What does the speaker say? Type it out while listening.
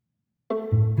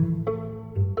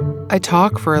I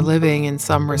talk for a living in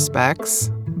some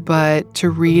respects, but to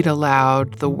read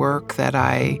aloud the work that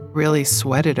I really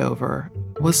sweated over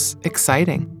was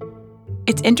exciting.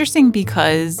 It's interesting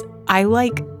because I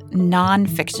like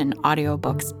nonfiction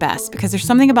audiobooks best because there's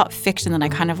something about fiction that I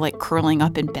kind of like curling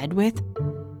up in bed with.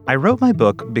 I wrote my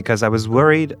book because I was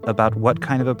worried about what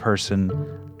kind of a person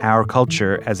our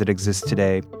culture as it exists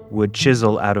today would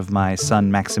chisel out of my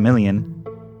son Maximilian.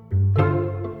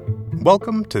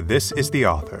 Welcome to This is the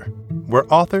Author, where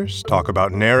authors talk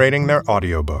about narrating their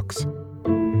audiobooks.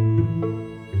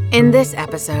 In this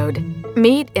episode,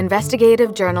 meet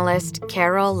investigative journalist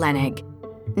Carol Leonnig,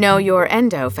 Know Your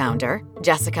Endo founder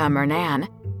Jessica Murnane,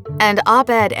 and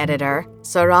op-ed editor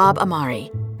Sohrab Ahmari.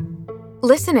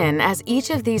 Listen in as each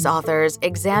of these authors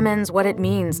examines what it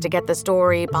means to get the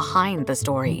story behind the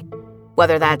story,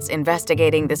 whether that's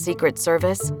investigating the Secret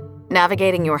Service,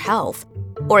 navigating your health,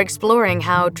 or exploring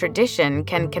how tradition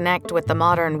can connect with the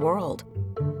modern world.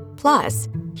 Plus,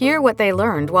 hear what they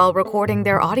learned while recording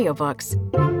their audiobooks.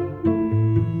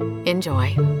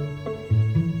 Enjoy.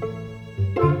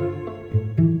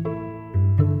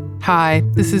 Hi,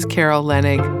 this is Carol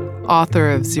Leonnig, author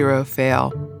of Zero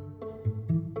Fail.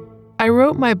 I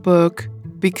wrote my book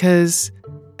because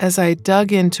as I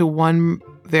dug into one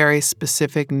very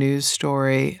specific news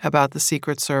story about the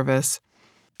Secret Service,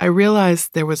 I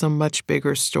realized there was a much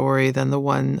bigger story than the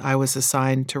one I was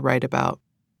assigned to write about.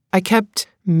 I kept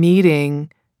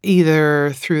meeting,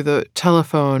 either through the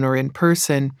telephone or in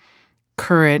person,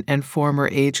 current and former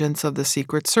agents of the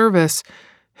Secret Service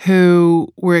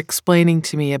who were explaining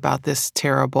to me about this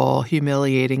terrible,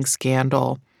 humiliating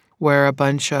scandal where a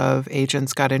bunch of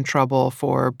agents got in trouble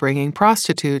for bringing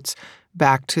prostitutes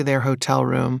back to their hotel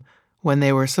room when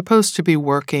they were supposed to be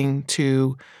working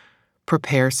to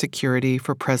prepare security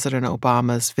for President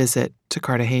Obama's visit to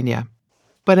Cartagena.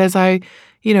 But as I,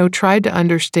 tried to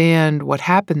understand what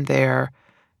happened there,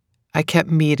 I kept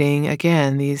meeting,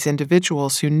 again, these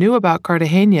individuals who knew about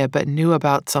Cartagena but knew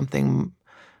about something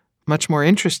much more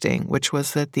interesting, which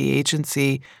was that the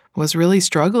agency was really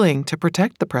struggling to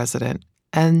protect the president.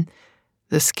 And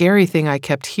the scary thing I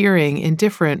kept hearing in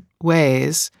different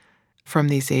ways from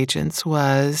these agents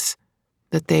was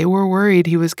that they were worried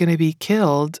he was going to be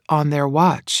killed on their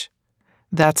watch.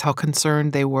 That's how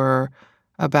concerned they were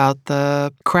about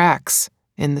the cracks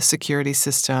in the security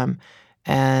system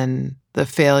and the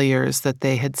failures that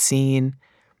they had seen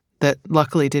that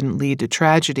luckily didn't lead to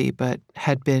tragedy but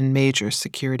had been major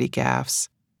security gaffes.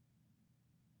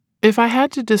 If I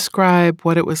had to describe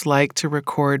what it was like to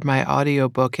record my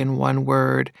audiobook in one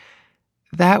word,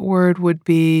 that word would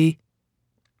be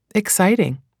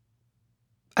exciting.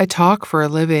 I talk for a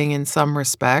living in some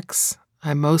respects.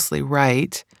 I mostly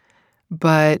write,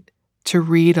 but to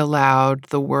read aloud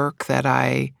the work that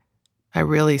I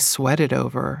really sweated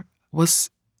over was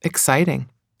exciting.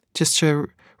 Just to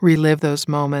relive those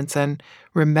moments and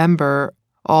remember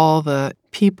all the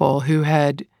people who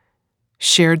had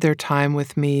shared their time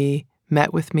with me,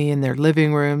 met with me in their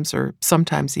living rooms or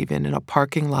sometimes even in a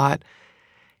parking lot,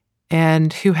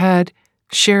 and who had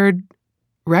shared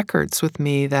records with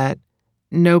me that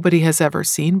nobody has ever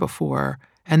seen before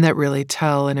and that really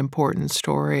tell an important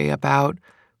story about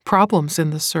problems in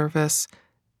the service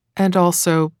and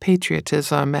also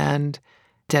patriotism and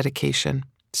dedication.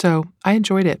 So I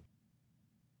enjoyed it.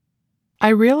 I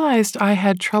realized I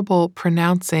had trouble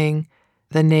pronouncing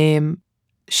the name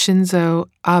Shinzo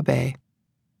Abe.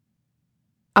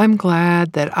 I'm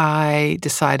glad that I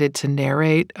decided to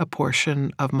narrate a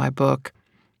portion of my book,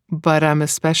 but I'm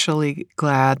especially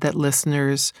glad that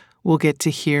listeners will get to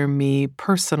hear me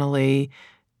personally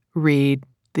read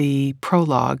the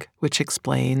prologue, which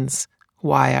explains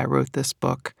why I wrote this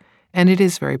book. And it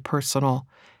is very personal,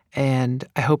 and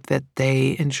I hope that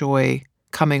they enjoy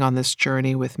coming on this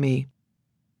journey with me.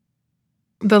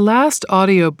 The last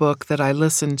audiobook that I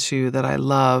listened to that I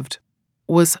loved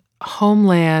was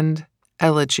Homeland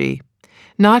Elegy.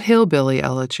 Not Hillbilly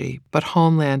Elegy, but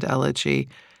Homeland Elegy,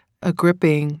 a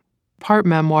gripping, part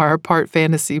memoir, part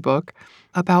fantasy book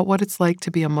about what it's like to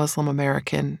be a Muslim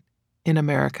American in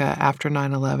America after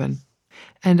 9/11.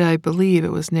 And I believe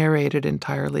it was narrated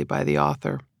entirely by the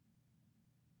author.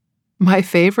 My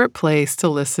favorite place to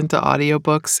listen to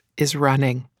audiobooks is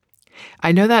running.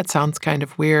 I know that sounds kind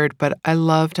of weird, but I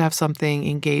love to have something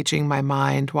engaging my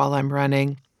mind while I'm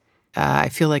running. I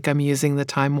feel like I'm using the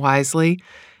time wisely.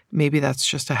 Maybe that's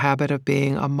just a habit of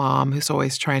being a mom who's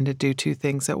always trying to do two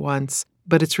things at once,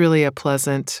 but it's really a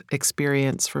pleasant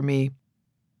experience for me.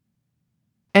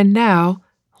 And now,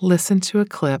 listen to a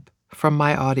clip from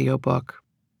my audiobook.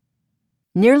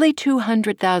 Nearly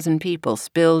 200,000 people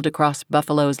spilled across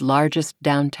Buffalo's largest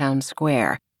downtown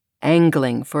square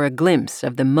angling for a glimpse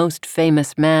of the most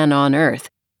famous man on earth,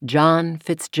 John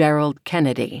Fitzgerald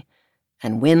Kennedy,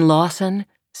 and Win Lawson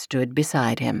stood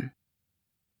beside him.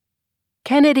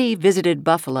 Kennedy visited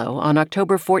Buffalo on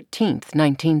October 14,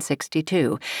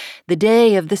 1962, the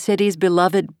day of the city's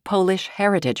beloved Polish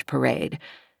Heritage Parade.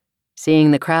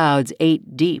 Seeing the crowds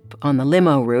 8 deep on the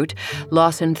limo route,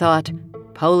 Lawson thought,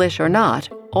 Polish or not,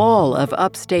 all of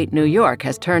upstate New York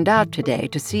has turned out today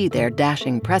to see their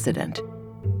dashing president.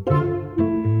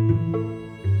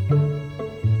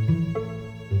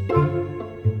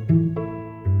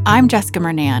 I'm Jessica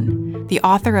Murnane, the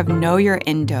author of Know Your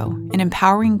Endo, an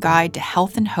empowering guide to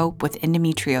health and hope with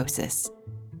endometriosis.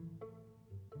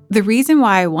 The reason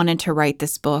why I wanted to write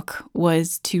this book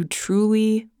was to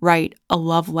truly write a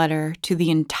love letter to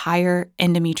the entire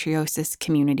endometriosis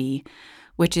community,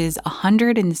 which is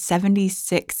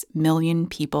 176 million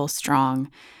people strong.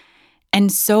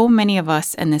 And so many of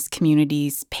us in this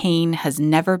community's pain has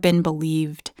never been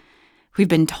believed. We've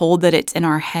been told that it's in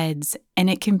our heads, and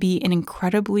it can be an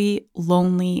incredibly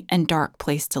lonely and dark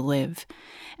place to live.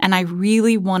 And I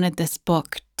really wanted this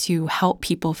book to help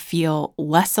people feel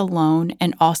less alone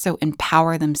and also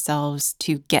empower themselves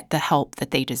to get the help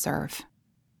that they deserve.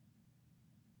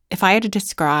 If I had to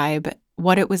describe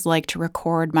what it was like to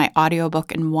record my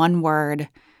audiobook in one word,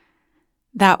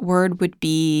 that word would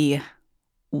be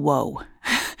whoa.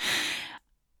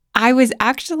 I was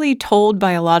actually told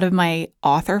by a lot of my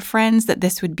author friends that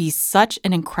this would be such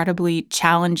an incredibly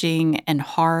challenging and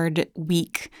hard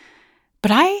week.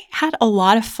 But I had a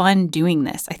lot of fun doing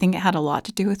this. I think it had a lot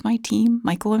to do with my team,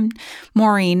 Michael and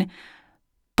Maureen.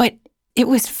 But it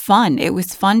was fun. It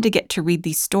was fun to get to read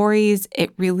these stories.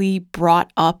 It really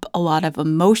brought up a lot of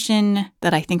emotion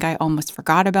that I think I almost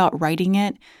forgot about writing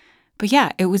it. But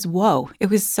yeah, it was whoa. It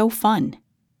was so fun.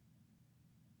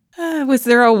 Was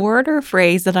there a word or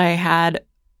phrase that I had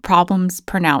problems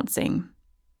pronouncing?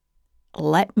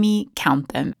 Let me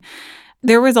count them.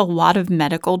 There was a lot of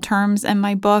medical terms in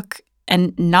my book,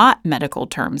 and not medical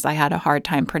terms I had a hard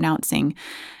time pronouncing.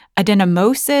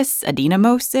 Adenomyosis,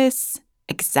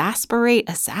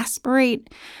 exasperate.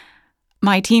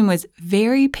 My team was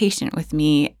very patient with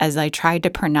me as I tried to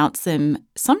pronounce them,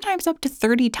 sometimes up to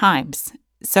 30 times.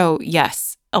 So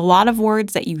yes, a lot of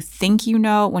words that you think you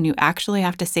know, when you actually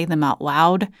have to say them out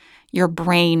loud, your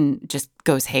brain just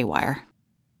goes haywire.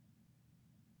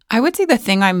 I would say the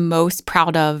thing I'm most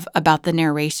proud of about the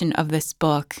narration of this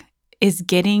book is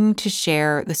getting to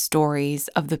share the stories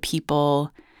of the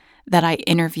people that I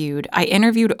interviewed. I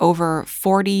interviewed over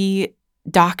 40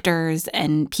 doctors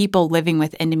and people living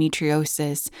with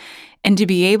endometriosis, and to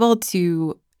be able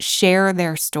to share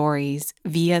their stories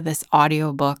via this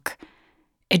audiobook,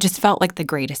 it just felt like the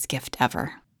greatest gift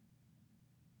ever.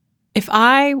 If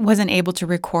I wasn't able to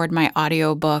record my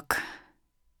audiobook,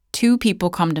 2 people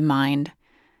come to mind.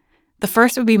 The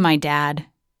first would be my dad.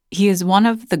 He is one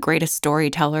of the greatest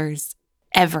storytellers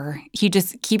ever. He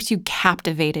just keeps you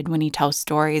captivated when he tells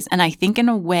stories. And I think in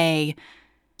a way,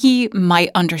 he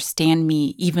might understand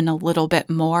me even a little bit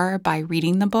more by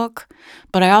reading the book.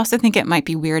 But I also think it might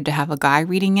be weird to have a guy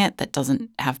reading it that doesn't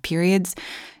have periods.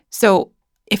 So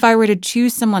if I were to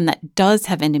choose someone that does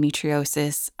have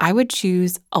endometriosis, I would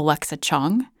choose Alexa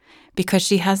Chung because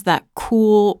she has that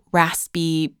cool,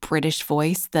 raspy British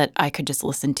voice that I could just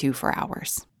listen to for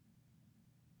hours.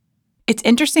 It's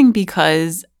interesting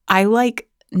because I like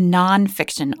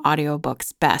nonfiction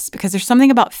audiobooks best because there's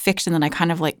something about fiction that I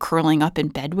kind of like curling up in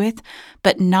bed with,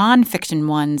 but nonfiction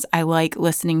ones I like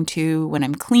listening to when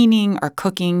I'm cleaning or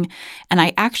cooking. And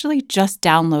I actually just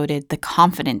downloaded The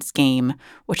Confidence Game,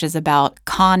 which is about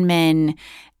con men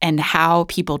and how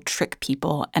people trick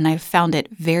people, and I've found it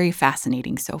very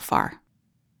fascinating so far.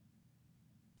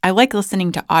 I like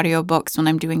listening to audiobooks when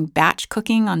I'm doing batch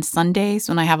cooking on Sundays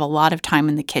when I have a lot of time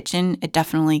in the kitchen. It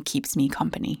definitely keeps me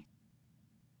company.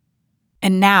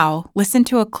 And now, listen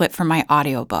to a clip from my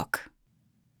audiobook.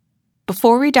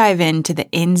 Before we dive into the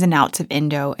ins and outs of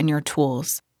endo and your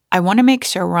tools, I want to make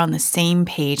sure we're on the same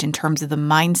page in terms of the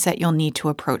mindset you'll need to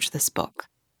approach this book.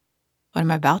 What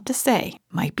I'm about to say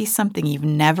might be something you've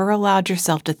never allowed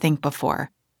yourself to think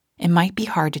before. It might be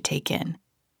hard to take in,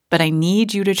 but I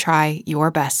need you to try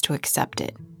your best to accept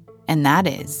it. And that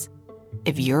is,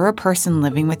 if you're a person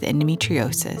living with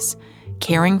endometriosis,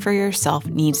 caring for yourself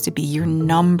needs to be your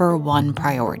number one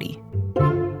priority.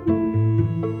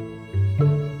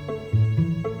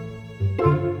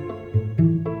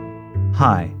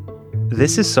 Hi,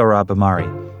 this is Sohrab Ahmari,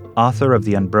 author of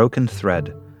The Unbroken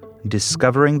Thread,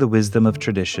 Discovering the Wisdom of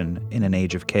Tradition in an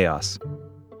Age of Chaos.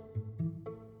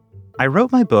 I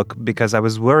wrote my book because I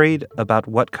was worried about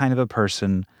what kind of a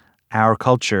person our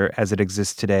culture as it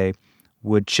exists today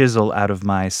would chisel out of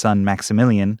my son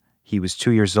Maximilian. He was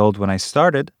 2 years old when I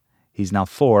started. He's now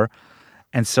 4.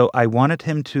 And so I wanted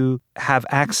him to have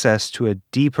access to a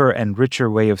deeper and richer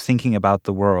way of thinking about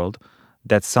the world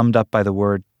that's summed up by the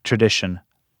word tradition,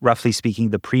 roughly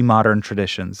speaking, the pre-modern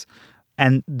traditions.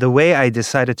 And the way I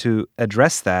decided to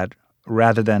address that,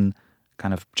 rather than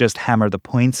kind of just hammer the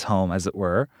points home, as it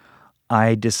were,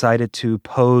 I decided to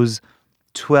pose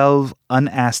 12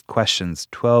 unasked questions,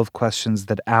 12 questions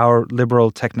that our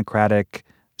liberal, technocratic,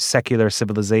 secular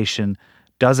civilization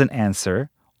doesn't answer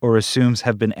or assumes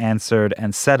have been answered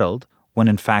and settled when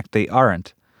in fact they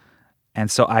aren't. And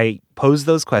so I pose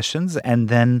those questions and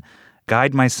then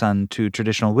guide my son to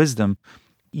traditional wisdom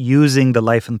using the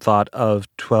life and thought of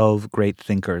 12 great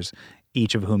thinkers,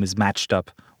 each of whom is matched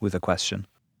up with a question.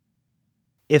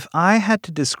 If I had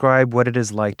to describe what it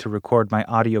is like to record my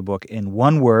audiobook in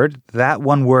one word, that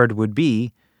one word would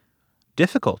be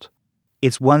difficult.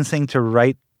 It's one thing to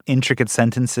write intricate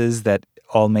sentences that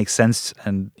all make sense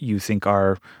and you think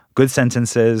are good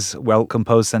sentences,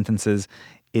 well-composed sentences.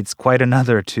 It's quite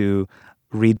another to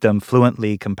read them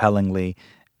fluently, compellingly,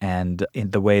 and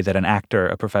in the way that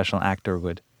a professional actor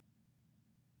would.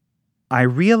 I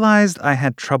realized I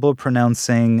had trouble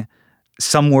pronouncing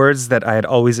some words that I had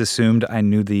always assumed I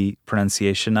knew the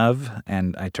pronunciation of,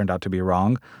 and I turned out to be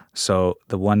wrong. So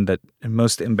the one that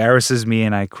most embarrasses me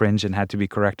and I cringe and had to be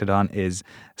corrected on is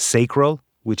sacral,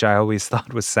 which I always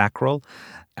thought was sacral.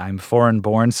 I'm foreign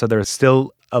born, so there's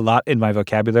still a lot in my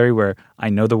vocabulary where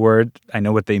I know the word, I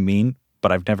know what they mean,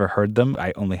 but I've never heard them.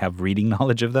 I only have reading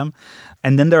knowledge of them.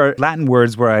 And then there are Latin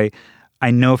words where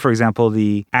I know, for example,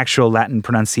 the actual Latin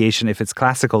pronunciation if it's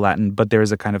classical Latin, but there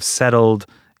is a kind of settled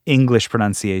English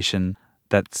pronunciation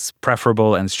that's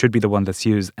preferable and should be the one that's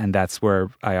used, and that's where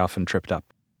I often tripped up.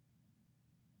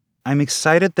 I'm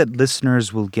excited that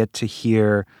listeners will get to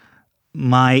hear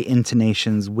my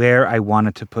intonations, where I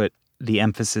wanted to put the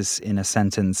emphasis in a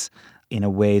sentence in a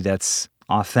way that's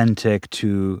authentic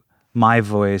to my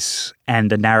voice and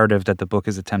the narrative that the book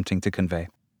is attempting to convey.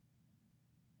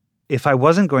 If I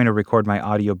wasn't going to record my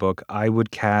audiobook, I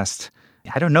would cast,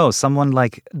 I don't know, someone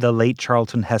like the late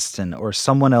Charlton Heston or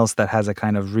someone else that has a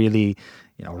kind of really,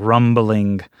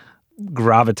 rumbling,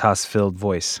 gravitas-filled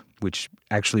voice, which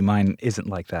actually mine isn't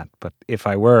like that. But if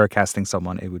I were casting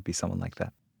someone, it would be someone like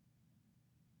that.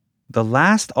 The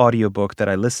last audiobook that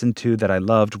I listened to that I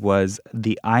loved was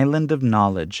The Island of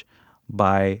Knowledge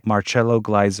by Marcello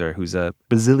Gleiser, who's a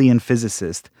Basilian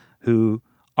physicist who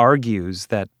argues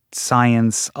that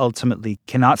science ultimately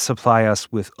cannot supply us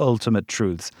with ultimate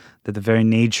truths, that the very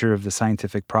nature of the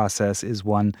scientific process is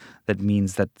one that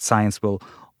means that science will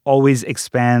always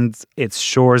expand its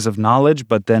shores of knowledge,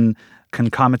 but then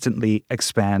concomitantly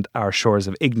expand our shores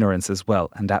of ignorance as well.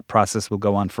 And that process will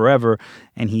go on forever.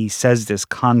 And he says this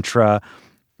contra,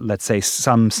 let's say,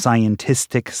 some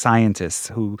scientistic scientists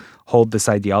who hold this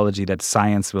ideology that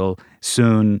science will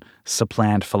soon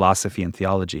supplant philosophy and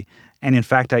theology. And in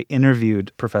fact, I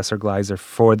interviewed Professor Gleiser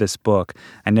for this book.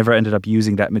 I never ended up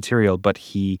using that material, but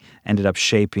he ended up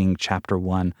shaping chapter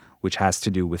 1, which has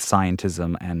to do with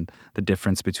scientism and the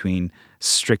difference between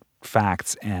strict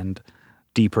facts and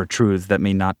deeper truths that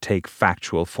may not take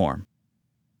factual form.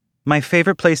 My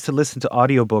favorite place to listen to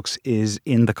audiobooks is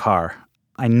in the car.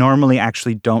 I normally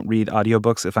actually don't read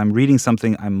audiobooks. If I'm reading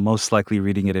something, I'm most likely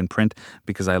reading it in print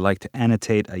because I like to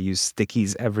annotate. I use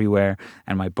stickies everywhere,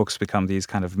 and my books become these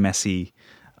kind of messy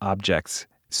objects.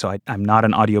 So I'm not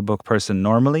an audiobook person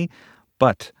normally.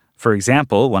 But, for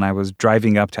example, when I was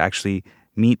driving up to actually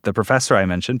meet the professor I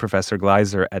mentioned, Professor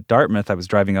Gleiser at Dartmouth, I was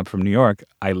driving up from New York,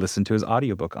 I listened to his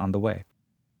audiobook on the way.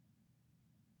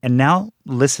 And now,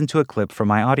 listen to a clip from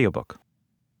my audiobook.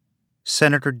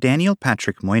 Senator Daniel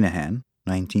Patrick Moynihan,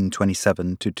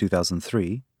 1927 to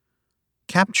 2003,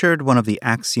 captured one of the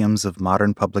axioms of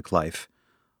modern public life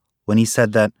when he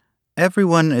said that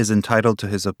everyone is entitled to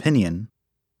his opinion,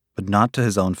 but not to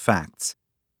his own facts.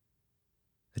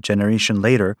 A generation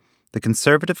later, the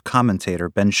conservative commentator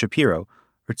Ben Shapiro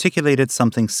articulated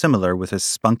something similar with his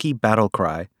spunky battle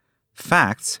cry,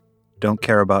 "Facts don't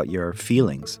care about your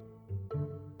feelings."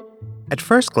 At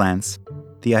first glance,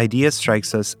 the idea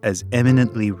strikes us as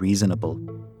eminently reasonable.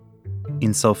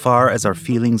 Insofar as our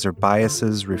feelings or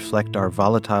biases reflect our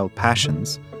volatile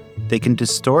passions, they can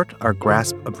distort our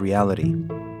grasp of reality.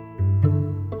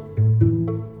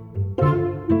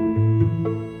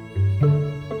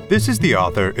 This is the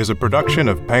Author is a production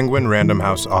of Penguin Random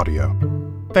House Audio.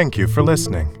 Thank you for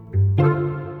listening.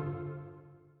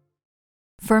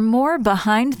 For more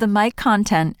behind-the-mic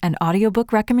content and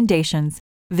audiobook recommendations,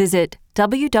 visit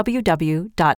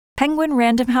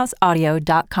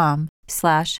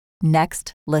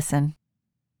www.penguinrandomhouseaudio.com/next listen.